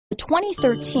The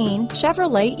 2013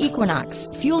 Chevrolet Equinox.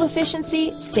 Fuel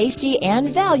efficiency, safety,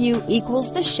 and value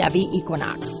equals the Chevy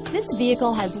Equinox. This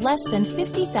vehicle has less than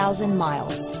 50,000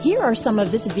 miles. Here are some of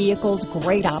this vehicle's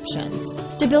great options: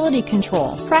 stability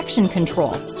control, traction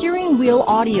control, steering wheel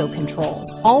audio controls,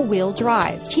 all-wheel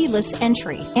drive, keyless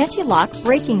entry, anti-lock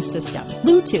braking system,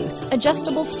 Bluetooth,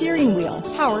 adjustable steering wheel,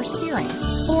 power steering,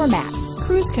 floor mats,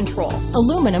 cruise control,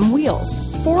 aluminum wheels,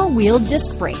 four-wheel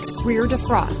disc brakes, rear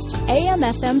defrost,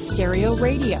 AM/FM stereo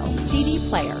radio, CD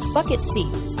player, bucket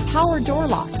seats, power door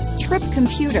locks, trip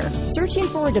computer. Searching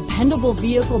for a dependable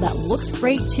vehicle that looks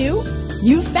great too?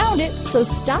 You found it, so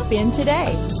stop in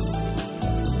today.